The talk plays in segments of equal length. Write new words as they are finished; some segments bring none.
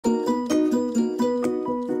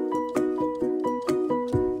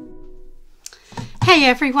Hey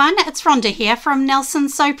everyone, it's Rhonda here from Nelson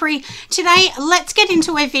Soapery. Today, let's get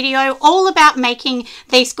into a video all about making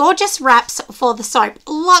these gorgeous wraps for the soap.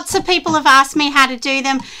 Lots of people have asked me how to do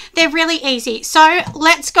them. They're really easy. So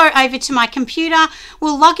let's go over to my computer.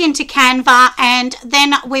 We'll log into Canva and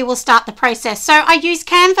then we will start the process. So I use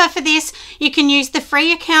Canva for this. You can use the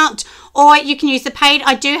free account or you can use the paid.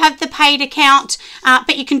 I do have the paid account,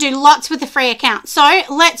 but you can do lots with the free account. So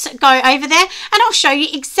let's go over there and I'll show you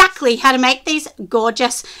exactly how to make these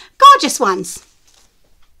gorgeous ones.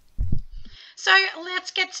 So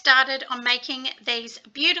let's get started on making these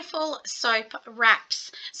beautiful soap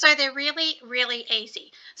wraps. So they're really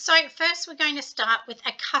easy. So first we're going to start with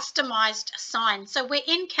a customized sign. So we're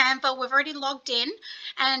in Canva, we've already logged in,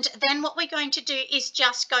 and then what we're going to do is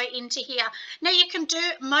just go into here. Now you can do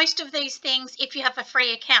most of these things if you have a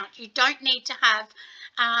free account. You don't need to have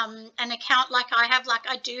an account like I have. Like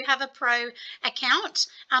I do have a pro account,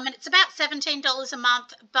 and it's about $17 a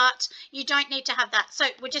month, but you don't need to have that. So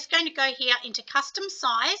we're just going to go here into custom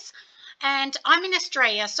size, and I'm in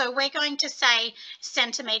Australia, so we're going to say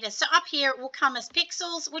centimeters. So up here it will come as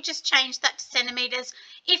pixels. We'll just change that to centimeters.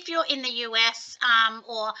 If you're in the US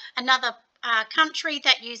or another country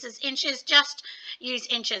that uses inches, just use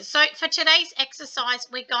inches. So for today's exercise,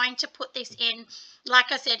 we're going to put this in,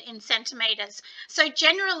 like I said, in centimeters. So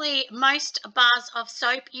generally, most bars of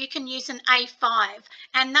soap, you can use an A5,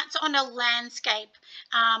 and that's on a landscape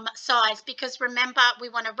size, because remember, we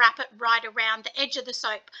want to wrap it right around the edge of the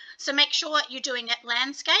soap. So make sure you're doing it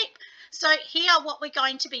landscape. So here, what we're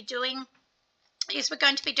going to be doing is we're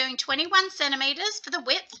going to be doing 21 centimeters for the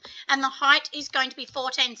width, and the height is going to be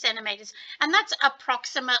 14 centimeters, and that's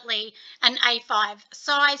approximately an A5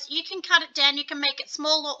 size. You can cut it down, you can make it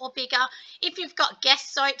smaller or bigger. If you've got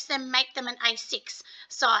guest soaps, then make them an A6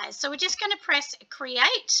 size. So we're just going to press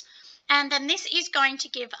create, and then this is going to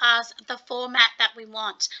give us the format that we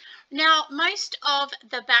want. Now, most of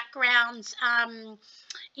the backgrounds,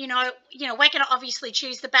 you know, we're going to obviously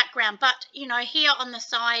choose the background, but, you know, here on the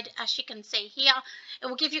side, as you can see here, it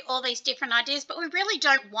will give you all these different ideas, but we really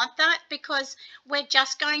don't want that because we're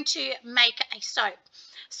just going to make a soap.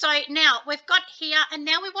 So now we've got here, and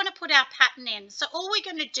now we want to put our pattern in. So all we're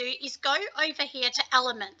going to do is go over here to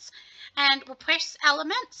elements, and we'll press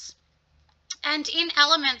elements. And in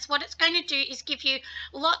elements, what it's going to do is give you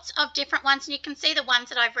lots of different ones, and you can see the ones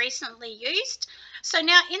that I've recently used. So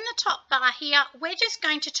now in the top bar here, we're just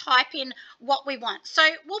going to type in what we want. So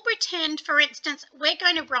we'll pretend, for instance, we're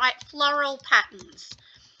going to write floral patterns.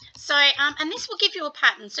 So, and this will give you a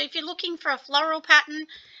pattern. So if you're looking for a floral pattern,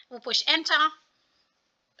 we'll push enter.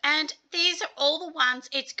 And these are all the ones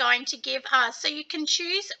it's going to give us. So you can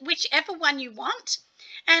choose whichever one you want.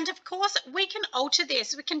 And of course, we can alter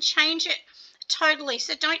this. We can change it totally.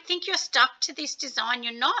 So don't think you're stuck to this design.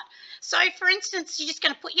 You're not. So for instance, you're just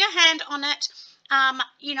going to put your hand on it.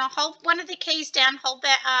 You know, hold one of the keys down, hold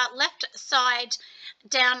the left side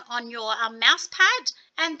down on your mouse pad,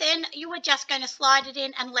 and then you are just going to slide it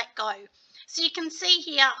in and let go. So you can see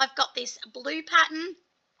here, I've got this blue pattern,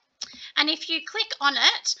 and if you click on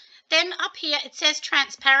it, then up here it says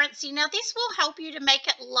transparency. Now this will help you to make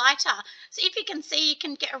it lighter. So if you can see, you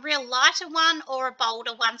can get a real lighter one or a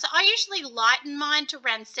bolder one. So I usually lighten mine to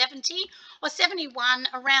around 70 or 71.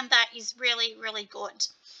 Around that is really good.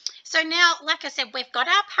 So now, like I said, we've got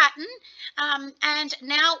our pattern, and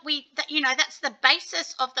now you know, that's the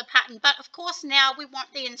basis of the pattern. But of course, now we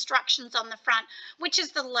want the instructions on the front, which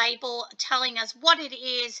is the label telling us what it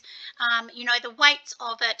is, you know, the weights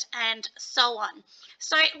of it, and so on.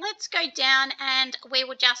 So let's go down, and we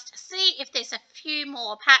will just see if there's a few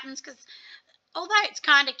more patterns, because although it's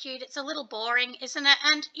kind of cute, it's a little boring, isn't it?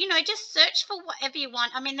 And, you know, just search for whatever you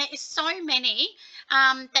want. I mean, there is so many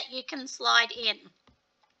that you can slide in.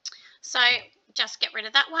 So just get rid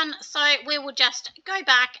of that one. So we will just go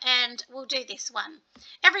back and we'll do this one.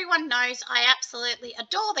 Everyone knows I absolutely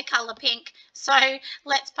adore the color pink. So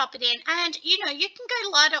let's pop it in. And, you know, you can go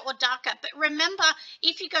lighter or darker. But remember,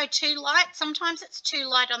 if you go too light, sometimes it's too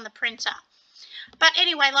light on the printer. But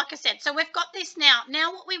anyway, like I said, so we've got this now.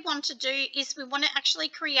 Now what we want to do is we want to actually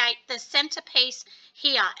create the centerpiece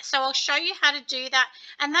here. So I'll show you how to do that.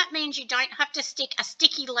 And that means you don't have to stick a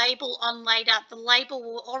sticky label on later. The label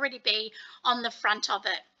will already be on the front of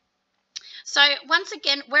it. So once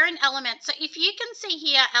again, we're in elements. So if you can see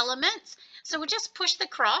here, elements, so we'll just push the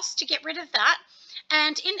cross to get rid of that.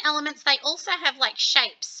 And in elements, they also have like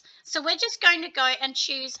shapes. So we're just going to go and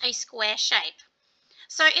choose a square shape.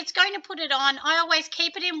 So it's going to put it on. I always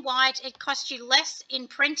keep it in white. It costs you less in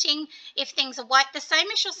printing if things are white. The same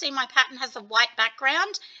as you'll see my pattern has a white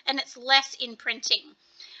background, and it's less in printing.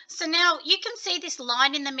 So now you can see this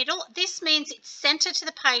line in the middle. This means it's center to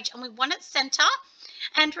the page and we want it center.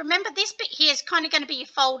 And remember, this bit here is kind of going to be your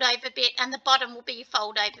fold over bit and the bottom will be your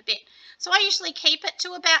fold over bit. So I usually keep it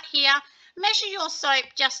to about here. Measure your soap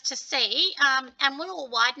just to see, and we'll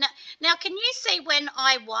widen it. Now, can you see when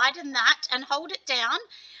I widen that and hold it down?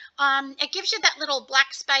 It gives you that little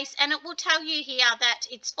black space, and it will tell you here that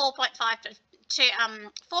it's 4.5 to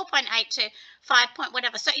 4.8 to 5 point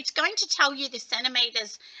whatever. So it's going to tell you the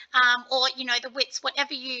centimeters, or you know, the widths,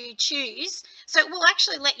 whatever you choose. So it will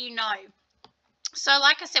actually let you know. So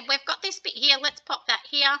like I said, we've got this bit here. Let's pop that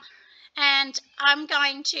here. And I'm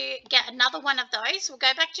going to get another one of those. We'll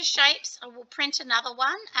go back to shapes. I will print another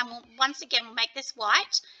one. And once again, we'll make this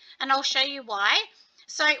white. And I'll show you why.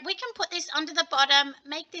 So we can put this under the bottom.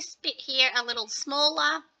 Make this bit here a little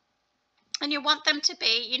smaller. And you want them to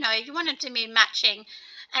be, you know, you want them to be matching.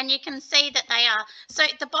 And you can see that they are. So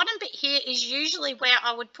the bottom bit here is usually where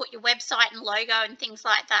I would put your website and logo and things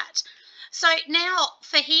like that. So now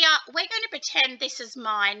for here, we're going to pretend this is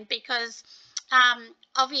mine because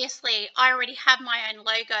obviously I already have my own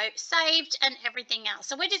logo saved and everything else.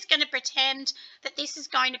 So we're just going to pretend that this is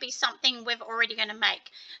going to be something we're already going to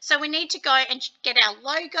make. So we need to go and get our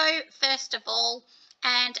logo first of all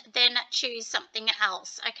and then choose something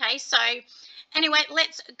else. Okay, so anyway,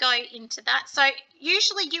 let's go into that. So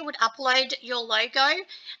usually you would upload your logo,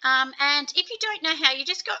 and if you don't know how, you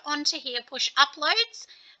just go onto here, push uploads,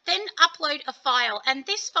 then upload a file, and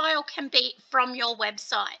this file can be from your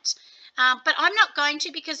website. But I'm not going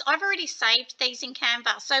to because I've already saved these in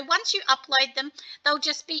Canva. So once you upload them, they'll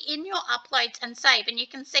just be in your uploads and save. And you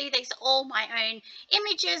can see these are all my own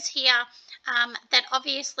images here that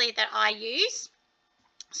obviously that I use.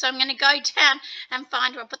 So I'm going to go down and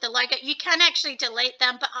find where I put the logo. You can actually delete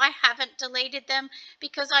them, but I haven't deleted them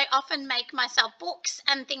because I often make myself books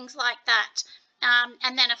and things like that.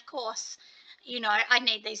 And then, of course, you know, I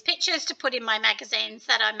need these pictures to put in my magazines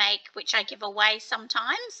that I make, which I give away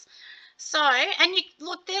sometimes. So, and you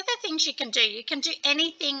look, they're the things you can do. You can do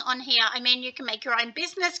anything on here. I mean, you can make your own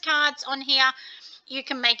business cards on here. You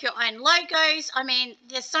can make your own logos. I mean,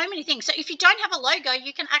 there's so many things. So if you don't have a logo,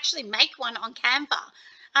 you can actually make one on Canva.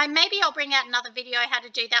 Maybe I'll bring out another video how to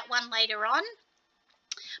do that one later on.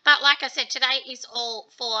 But like I said, today is all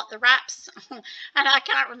for the wraps. And I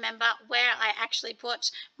can't remember where I actually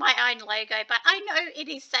put my own logo, but I know it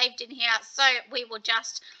is saved in here. So we will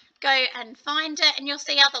just go and find it, and you'll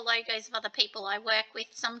see other logos of other people I work with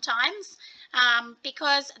sometimes,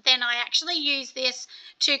 because then I actually use this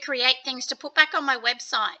to create things to put back on my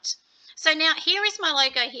website. So now here is my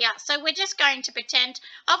logo here. So we're just going to pretend,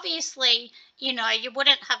 obviously, you know, you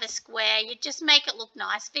wouldn't have a square. You just make it look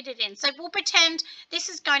nice, fit it in. So we'll pretend this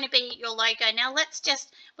is going to be your logo. Now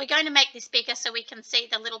we're going to make this bigger so we can see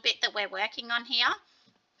the little bit that we're working on here.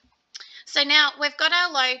 So now we've got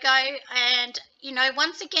our logo, and, you know,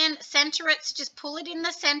 once again, center it. So just pull it in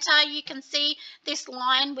the center. You can see this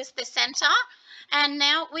line was the center. And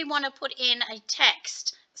now we want to put in a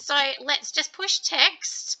text. So let's just push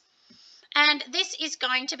text. And this is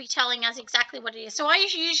going to be telling us exactly what it is. So I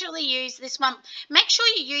usually use this one. Make sure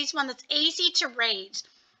you use one that's easy to read.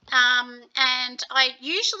 And I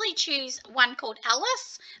usually choose one called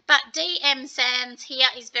Alice, but DM Sans here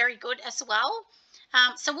is very good as well.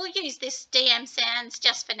 So we'll use this DM Sans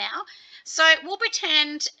just for now. So we'll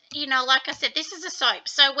pretend, you know, like I said, this is a soap.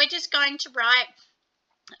 So we're just going to write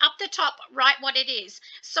up the top, write what it is.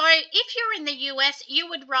 So if you're in the US, you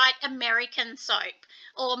would write American soap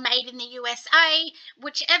or made in the USA,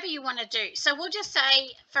 whichever you want to do. So we'll just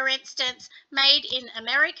say, for instance, made in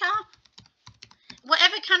America.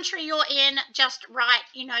 Whatever country you're in, just write,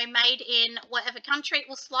 you know, made in whatever country.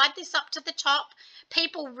 We'll slide this up to the top.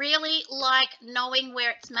 People really like knowing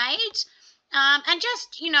where it's made. And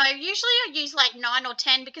just, you know, usually I use like 9 or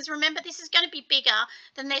 10 because remember, this is going to be bigger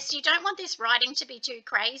than this. You don't want this writing to be too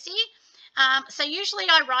crazy. So usually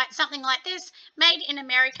I write something like this, made in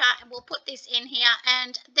America, and we'll put this in here.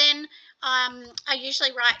 And then I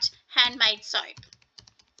usually write handmade soap.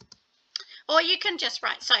 Or you can just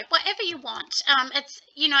write soap, whatever you want. It's,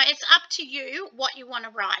 you know, it's up to you what you want to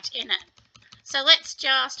write in it. So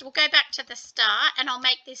we'll go back to the start, and I'll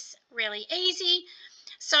make this really easy.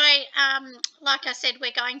 So, like I said,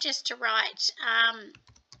 we're going just to write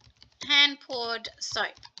hand-poured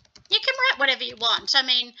soap. You can write whatever you want. I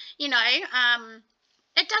mean, you know,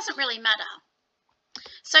 it doesn't really matter.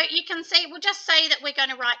 So you can see, we'll just say that we're going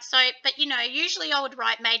to write soap, but, you know, usually I would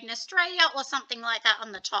write made in Australia or something like that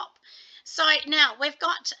on the top. So now we've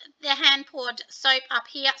got the hand-poured soap up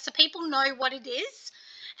here so people know what it is.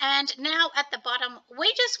 And now at the bottom,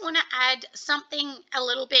 we just want to add something a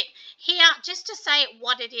little bit here just to say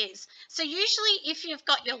what it is. So usually if you've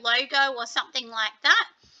got your logo or something like that,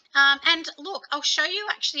 and look, I'll show you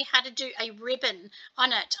actually how to do a ribbon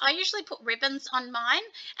on it. I usually put ribbons on mine,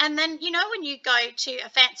 and then you know when you go to a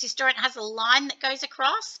fancy store and it has a line that goes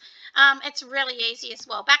across, it's really easy as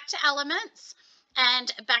well. Back to elements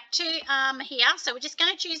and back to here. So we're just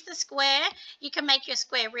going to choose the square. You can make your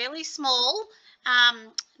square really small,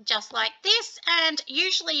 just like this, and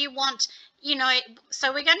usually you want, you know,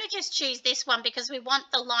 so we're going to just choose this one because we want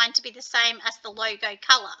the line to be the same as the logo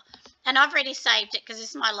color. And I've already saved it because this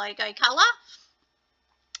is my logo color.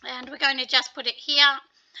 And we're going to just put it here.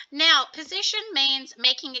 Now, position means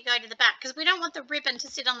making it go to the back because we don't want the ribbon to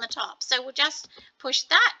sit on the top. So we'll just push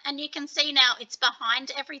that, and you can see now it's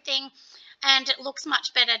behind everything and it looks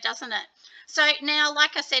much better, doesn't it? So now,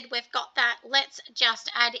 like I said, we've got that. Let's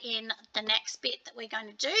just add in the next bit that we're going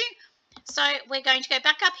to do. So we're going to go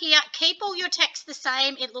back up here, keep all your text the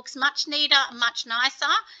same. It looks much neater, much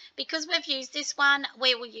nicer. Because we've used this one,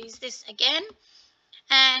 we will use this again.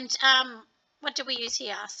 And what do we use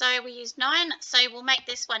here? So we use 9, so we'll make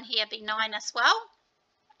this one here be 9 as well.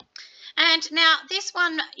 And now this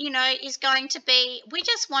one, you know, is going to be, we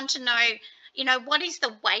just want to know, you know, what is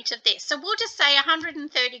the weight of this? So we'll just say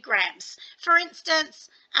 130 grams. For instance,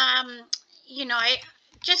 you know,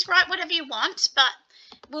 just write whatever you want, but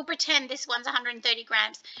we'll pretend this one's 130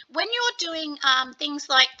 grams. When you're doing things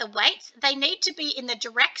like the weights, they need to be in the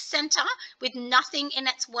direct center with nothing in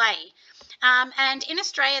its way. And in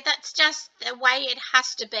Australia, that's just the way it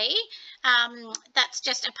has to be. That's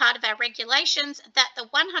just a part of our regulations, that the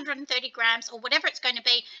 130 grams or whatever it's going to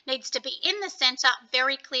be needs to be in the center,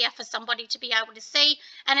 very clear for somebody to be able to see.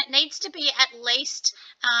 And it needs to be at least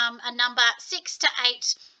a number 6 to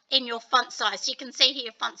 8 in your font size. So you can see here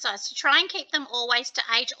your font size. So try and keep them always to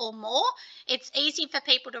 8 or more. It's easy for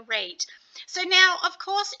people to read. So now, of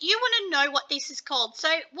course, you want to know what this is called. So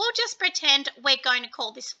we'll just pretend we're going to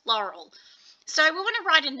call this floral. So we want to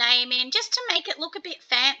write a name in just to make it look a bit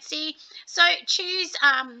fancy. So choose,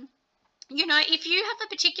 you know, if you have a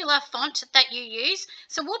particular font that you use.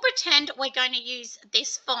 So we'll pretend we're going to use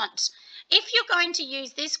this font. If you're going to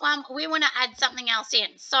use this one, we want to add something else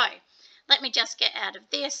in. So let me just get out of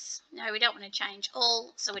this. No, we don't want to change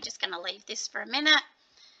all, so we're just going to leave this for a minute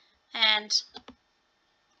and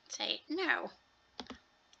say no.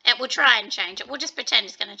 It will try and change it. We'll just pretend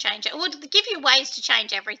it's going to change it. It will give you ways to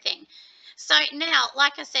change everything. So now,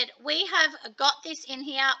 like I said, we have got this in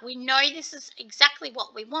here. We know this is exactly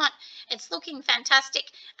what we want. It's looking fantastic.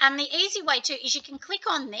 And the easy way to is you can click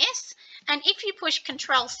on this, and if you push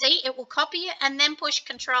Control C, it will copy it, and then push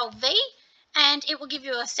Control V, and it will give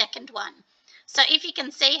you a second one. So if you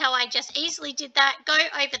can see how I just easily did that, go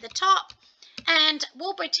over the top, and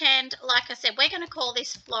we'll pretend, like I said, we're going to call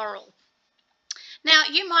this floral. Now,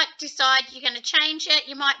 you might decide you're going to change it.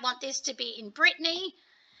 You might want this to be in Brittany.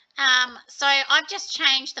 So I've just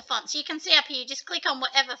changed the font. So you can see up here, you just click on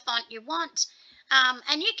whatever font you want,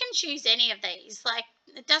 and you can choose any of these. Like,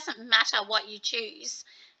 it doesn't matter what you choose.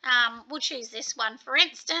 We'll choose this one, for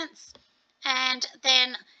instance, and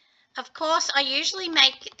then of course, I usually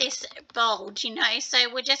make this bold, you know, so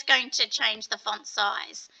we're just going to change the font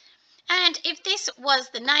size. And if this was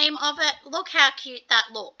the name of it, look how cute that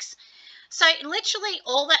looks. So literally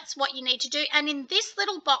all that's what you need to do. And in this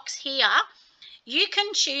little box here, you can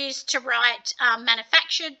choose to write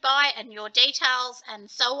manufactured by and your details and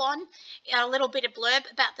so on, a little bit of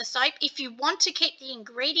blurb about the soap. If you want to keep the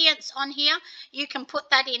ingredients on here, you can put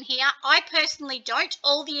that in here. I personally don't.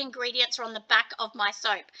 All the ingredients are on the back of my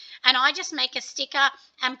soap, and I just make a sticker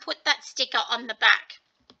and put that sticker on the back.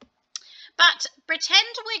 But pretend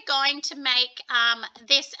we're going to make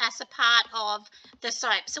this as a part of the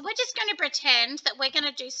soap. So we're just going to pretend that we're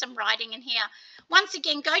going to do some writing in here. Once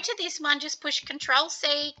again, go to this one, just push Control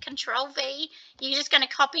C, Control V. You're just going to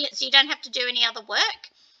copy it so you don't have to do any other work.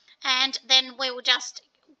 And then we will just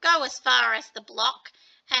go as far as the block.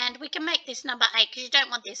 And we can make this number 8 because you don't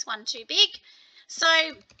want this one too big. So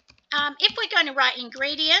if we're going to write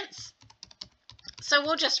ingredients, so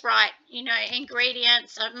we'll just write, you know,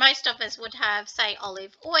 ingredients. Most of us would have, say,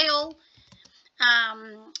 olive oil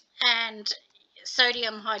and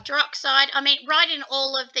sodium hydroxide. I mean, write in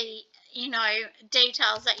all of the, you know,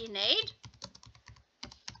 details that you need.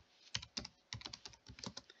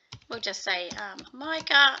 We'll just say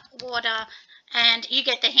mica, water, and you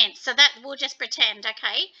get the hint. So that we'll just pretend,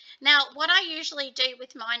 okay? Now, what I usually do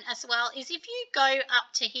with mine as well is if you go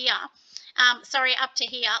up to here sorry, up to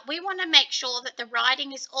here, we want to make sure that the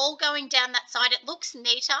writing is all going down that side. It looks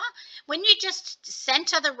neater. When you just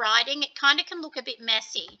center the writing, it kind of can look a bit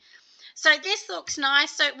messy. So this looks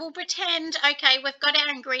nice. So we'll pretend, okay, we've got our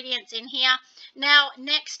ingredients in here. Now,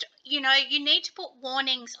 next, you know, you need to put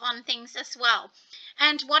warnings on things as well.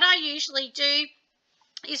 And what I usually do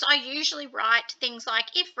is I usually write things like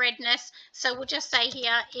if redness. So we'll just say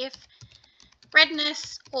here, if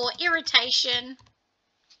redness or irritation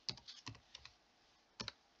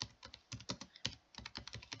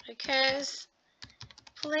occurs,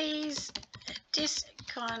 please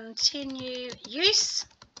discontinue use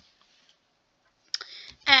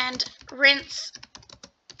and rinse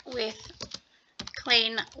with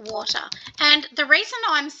clean water. And the reason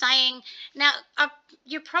I'm saying, now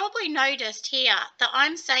you probably noticed here that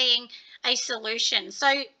I'm saying a solution. So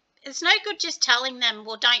it's no good just telling them,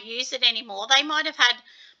 well, don't use it anymore. They might have had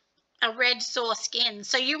a red sore skin.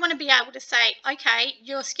 So you want to be able to say, okay,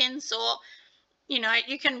 your skin's sore, you know,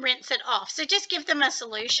 you can rinse it off. So just give them a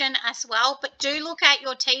solution as well. But do look at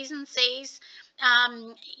your T's and C's.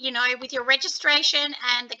 You know, with your registration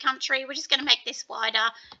and the country. We're just going to make this wider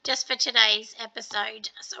just for today's episode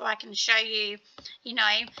so I can show you, you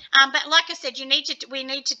know. But like I said, we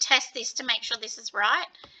need to test this to make sure this is right.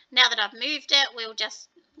 Now that I've moved it, we're just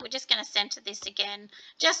going to center this again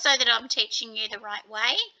just so that I'm teaching you the right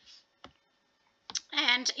way.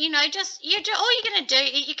 And, you know, all you're going to do,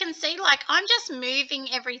 you can see, like, I'm just moving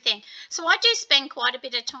everything. So I do spend quite a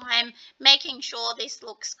bit of time making sure this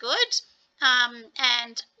looks good.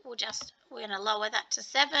 And we're going to lower that to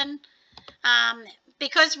 7.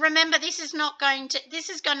 Because remember, this is going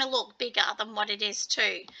to look bigger than what it is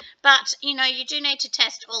too. But, you know, you do need to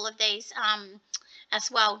test all of these as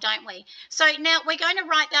well, don't we? So now we're going to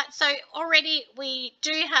write that. So already we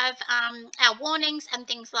do have our warnings and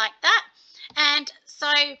things like that. And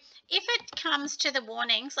so if it comes to the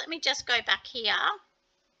warnings, let me just go back here.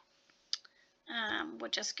 We'll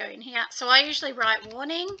just go in here. So I usually write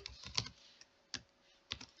warning.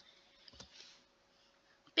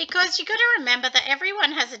 Because you've got to remember that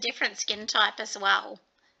everyone has a different skin type as well.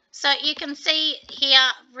 So you can see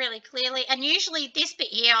here really clearly, and usually this bit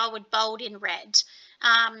here I would bold in red.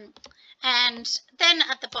 And then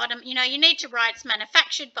at the bottom, you know, you need to write it's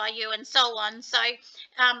manufactured by you and so on. So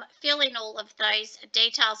fill in all of those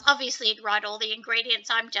details. Obviously, you'd write all the ingredients.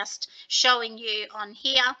 I'm just showing you on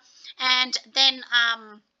here. And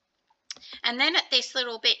then at this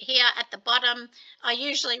little bit here at the bottom, I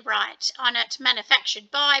usually write on it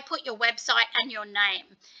manufactured by, put your website and your name.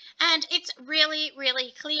 And it's really,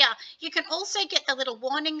 really clear. You can also get the little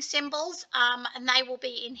warning symbols and they will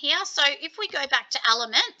be in here. So if we go back to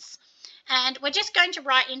elements, and we're just going to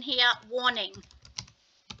write in here warning.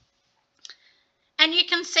 And you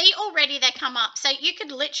can see already they come up. So you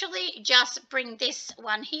could literally just bring this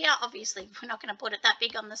one here. Obviously, we're not going to put it that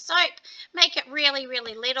big on the soap. Make it really,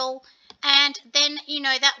 really little. And then, you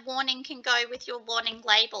know, that warning can go with your warning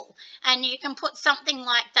label. And you can put something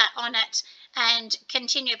like that on it and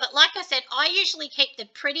continue. But like I said, I usually keep the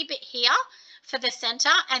pretty bit here for the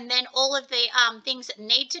center, and then all of the things that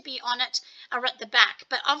need to be on it are at the back.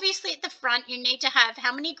 But obviously at the front you need to have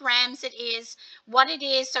how many grams it is, what it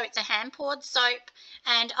is, so it's a hand poured soap,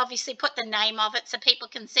 and obviously put the name of it so people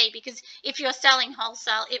can see, because if you're selling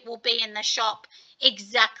wholesale it will be in the shop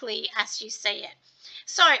exactly as you see it.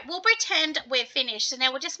 So we'll pretend we're finished. So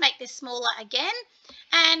now we'll just make this smaller again.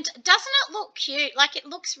 And doesn't it look cute? Like, it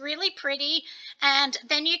looks really pretty. And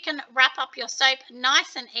then you can wrap up your soap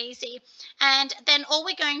nice and easy. And then all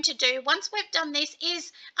we're going to do once we've done this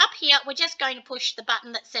is up here, we're just going to push the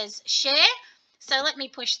button that says share. So let me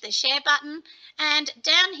push the share button, and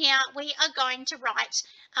down here we are going to write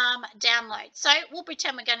download. So we'll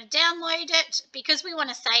pretend we're going to download it because we want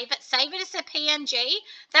to save it. Save it as a PNG.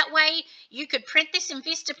 That way you could print this in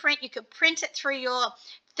Vista Print. You could print it through your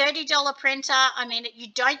 $30 printer. I mean, you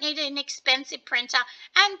don't need an expensive printer,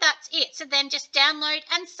 and that's it. So then just download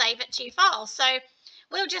and save it to your file. So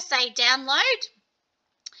we'll just say download,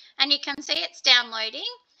 and you can see it's downloading.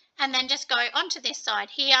 And then just go onto this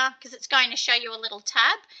side here because it's going to show you a little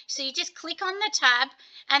tab. So you just click on the tab,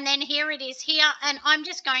 and then here it is here. And I'm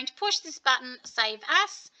just going to push this button, save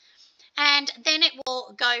as, and then it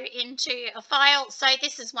will go into a file. So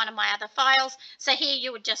this is one of my other files. So here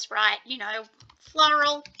you would just write, you know,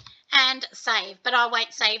 floral and save. But I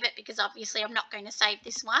won't save it because obviously I'm not going to save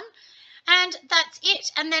this one. And that's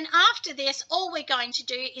it. And then after this, all we're going to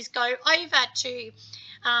do is go over to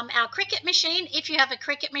our Cricut machine. If you have a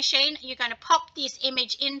Cricut machine, you're going to pop this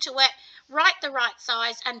image into it, write the right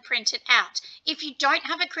size and print it out. If you don't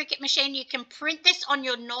have a Cricut machine, you can print this on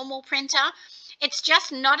your normal printer. It's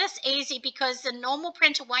just not as easy because the normal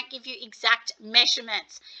printer won't give you exact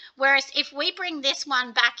measurements. Whereas if we bring this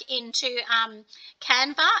one back into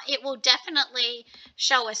Canva, it will definitely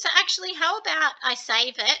show us. So actually, how about I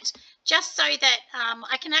save it just so that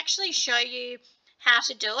I can actually show you how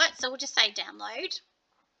to do it. So we'll just say download.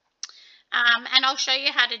 And I'll show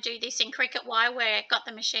you how to do this in Cricut while we've got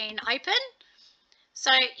the machine open.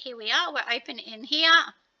 So here we are, we're open in here.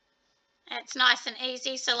 It's nice and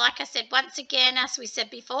easy. So like I said, once again, as we said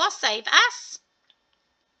before, save as.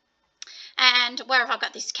 And where have I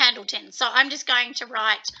got this candle tin? So I'm just going to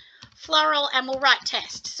write floral and we'll write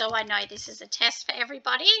test. So I know this is a test for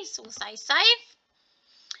everybody. So we'll say save.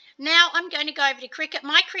 Now I'm going to go over to Cricut.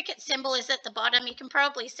 My Cricut symbol is at the bottom. You can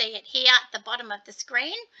probably see it here at the bottom of the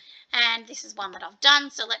screen. And this is one that I've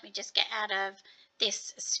done. So let me just get out of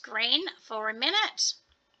this screen for a minute.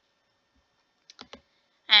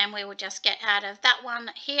 And we will just get out of that one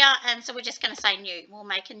here. And so we're just going to say new. We'll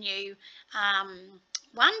make a new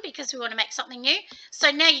one because we want to make something new.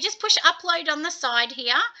 So now you just push upload on the side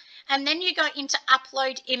here. And then you go into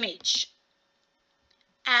upload image.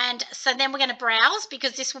 And so then we're going to browse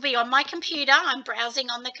because this will be on my computer. I'm browsing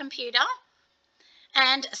on the computer.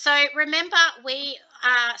 And so remember, we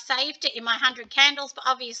saved it in my 100 candles, but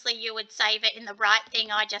obviously you would save it in the right thing.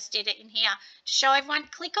 I just did it in here to show everyone.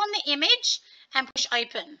 Click on the image and push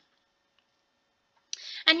open.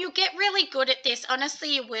 And you'll get really good at this.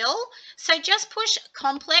 Honestly, you will. So just push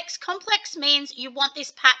complex. Complex means you want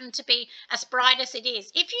this pattern to be as bright as it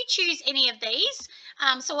is. If you choose any of these,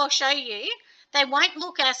 so I'll show you, they won't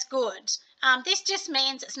look as good. This just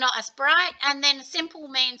means it's not as bright, and then simple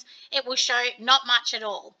means it will show not much at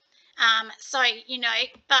all. So, you know,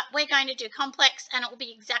 but we're going to do complex and it will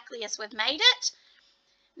be exactly as we've made it.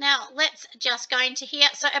 Now, let's just go into here.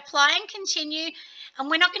 So, apply and continue, and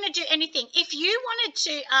we're not going to do anything. If you wanted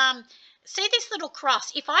to see this little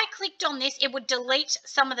cross, if I clicked on this, it would delete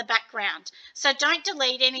some of the background. So, don't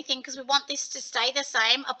delete anything because we want this to stay the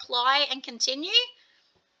same. Apply and continue.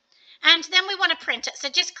 And then we want to print it. So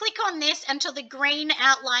just click on this until the green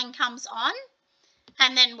outline comes on.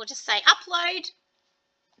 And then we'll just say upload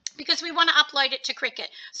because we want to upload it to Cricut.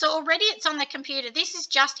 So already it's on the computer. This is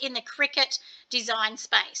just in the Cricut design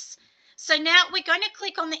space. So now we're going to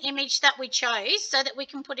click on the image that we chose so that we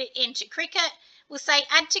can put it into Cricut. We'll say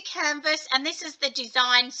add to canvas, and this is the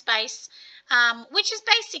design space, which is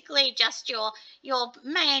basically just your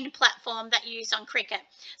main platform that you use on Cricut.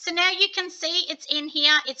 So now you can see it's in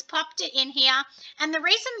here, it's popped it in here, and the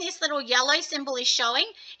reason this little yellow symbol is showing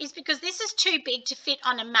is because this is too big to fit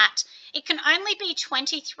on a mat. It can only be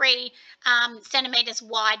 23 centimeters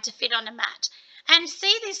wide to fit on a mat. And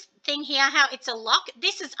see this thing here, how it's a lock?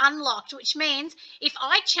 This is unlocked, which means if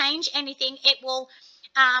I change anything, it will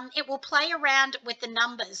play around with the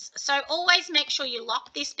numbers. So always make sure you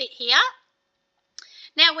lock this bit here.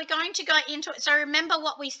 Now we're going to go into it. So remember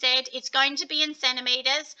what we said, it's going to be in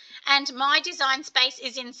centimeters, and my design space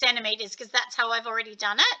is in centimeters because that's how I've already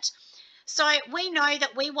done it. So we know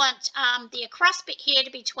that we want the across bit here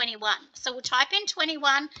to be 21. So we'll type in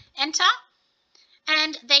 21, enter,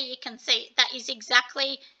 and there you can see that is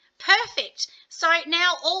exactly perfect. So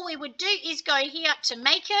now all we would do is go here to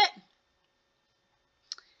make it.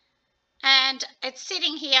 And it's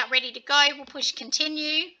sitting here ready to go. We'll push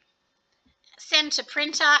continue, send to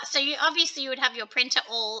printer. So you obviously you would have your printer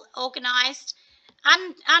all organized.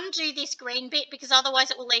 Undo this green bit because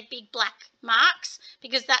otherwise it will leave big black marks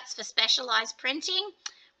because that's for specialized printing.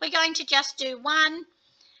 We're going to just do one,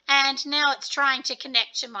 and now it's trying to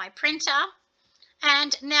connect to my printer.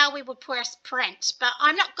 And now we would press print, but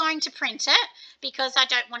I'm not going to print it because I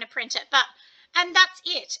don't want to print it. And that's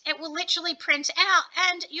it. It will literally print out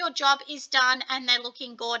and your job is done and they're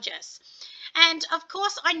looking gorgeous. And of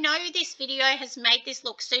course, I know this video has made this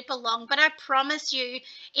look super long, but I promise you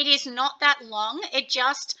it is not that long. It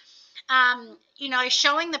just, you know,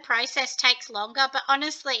 showing the process takes longer, but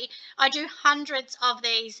honestly, I do hundreds of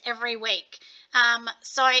these every week.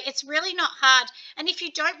 So it's really not hard. And if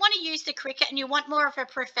you don't want to use the Cricut and you want more of a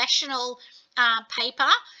professional paper,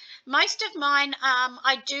 most of mine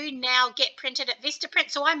I do now get printed at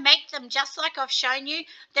Vistaprint, so I make them just like I've shown you.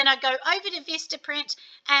 Then I go over to Vistaprint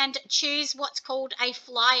and choose what's called a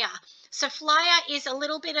flyer. So flyer is a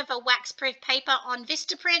little bit of a wax-proof paper on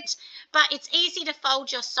Vistaprint, but it's easy to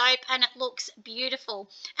fold your soap and it looks beautiful.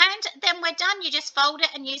 And then we're done. You just fold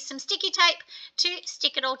it and use some sticky tape to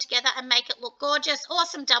stick it all together and make it look gorgeous, or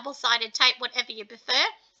some double-sided tape, whatever you prefer.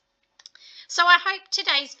 So I hope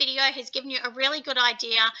today's video has given you a really good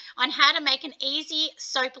idea on how to make an easy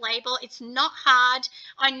soap label. It's not hard.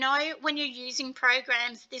 I know when you're using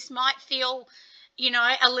programs, this might feel, you know,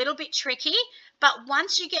 a little bit tricky. But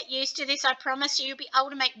once you get used to this, I promise you'll be able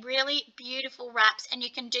to make really beautiful wraps, and you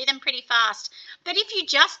can do them pretty fast. But if you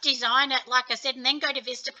just design it, like I said, and then go to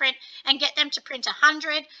Vistaprint and get them to print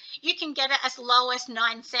 100, you can get it as low as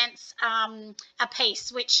 9 cents a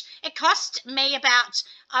piece, which it cost me about,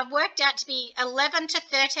 I've worked out to be 11 to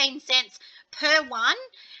 13 cents per one.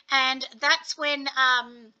 And that's when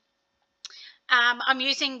I'm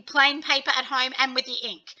using plain paper at home and with the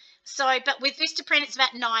ink. So, but with Vistaprint, it's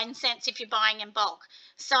about 9 cents if you're buying in bulk.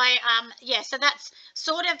 So, yeah, so that's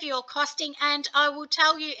sort of your costing. And I will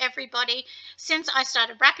tell you, everybody, since I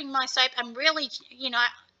started wrapping my soap, I'm really, you know,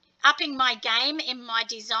 upping my game in my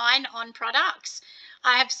design on products.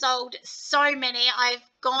 I have sold so many. I've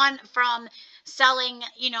gone from selling,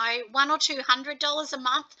 you know, $100 or $200 a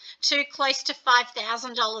month to close to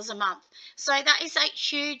 $5,000 a month. So that is a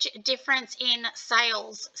huge difference in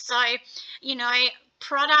sales. So, you know,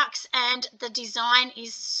 products and the design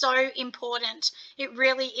is so important. It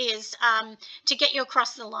really is, to get you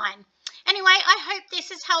across the line. Anyway, I hope this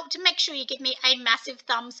has helped. Make sure you give me a massive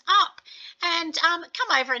thumbs up, and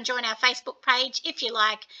come over and join our Facebook page if you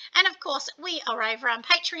like. And of course, we are over on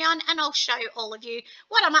Patreon, and I'll show all of you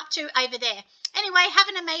what I'm up to over there. Anyway, have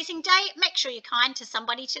an amazing day. Make sure you're kind to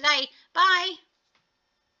somebody today. Bye.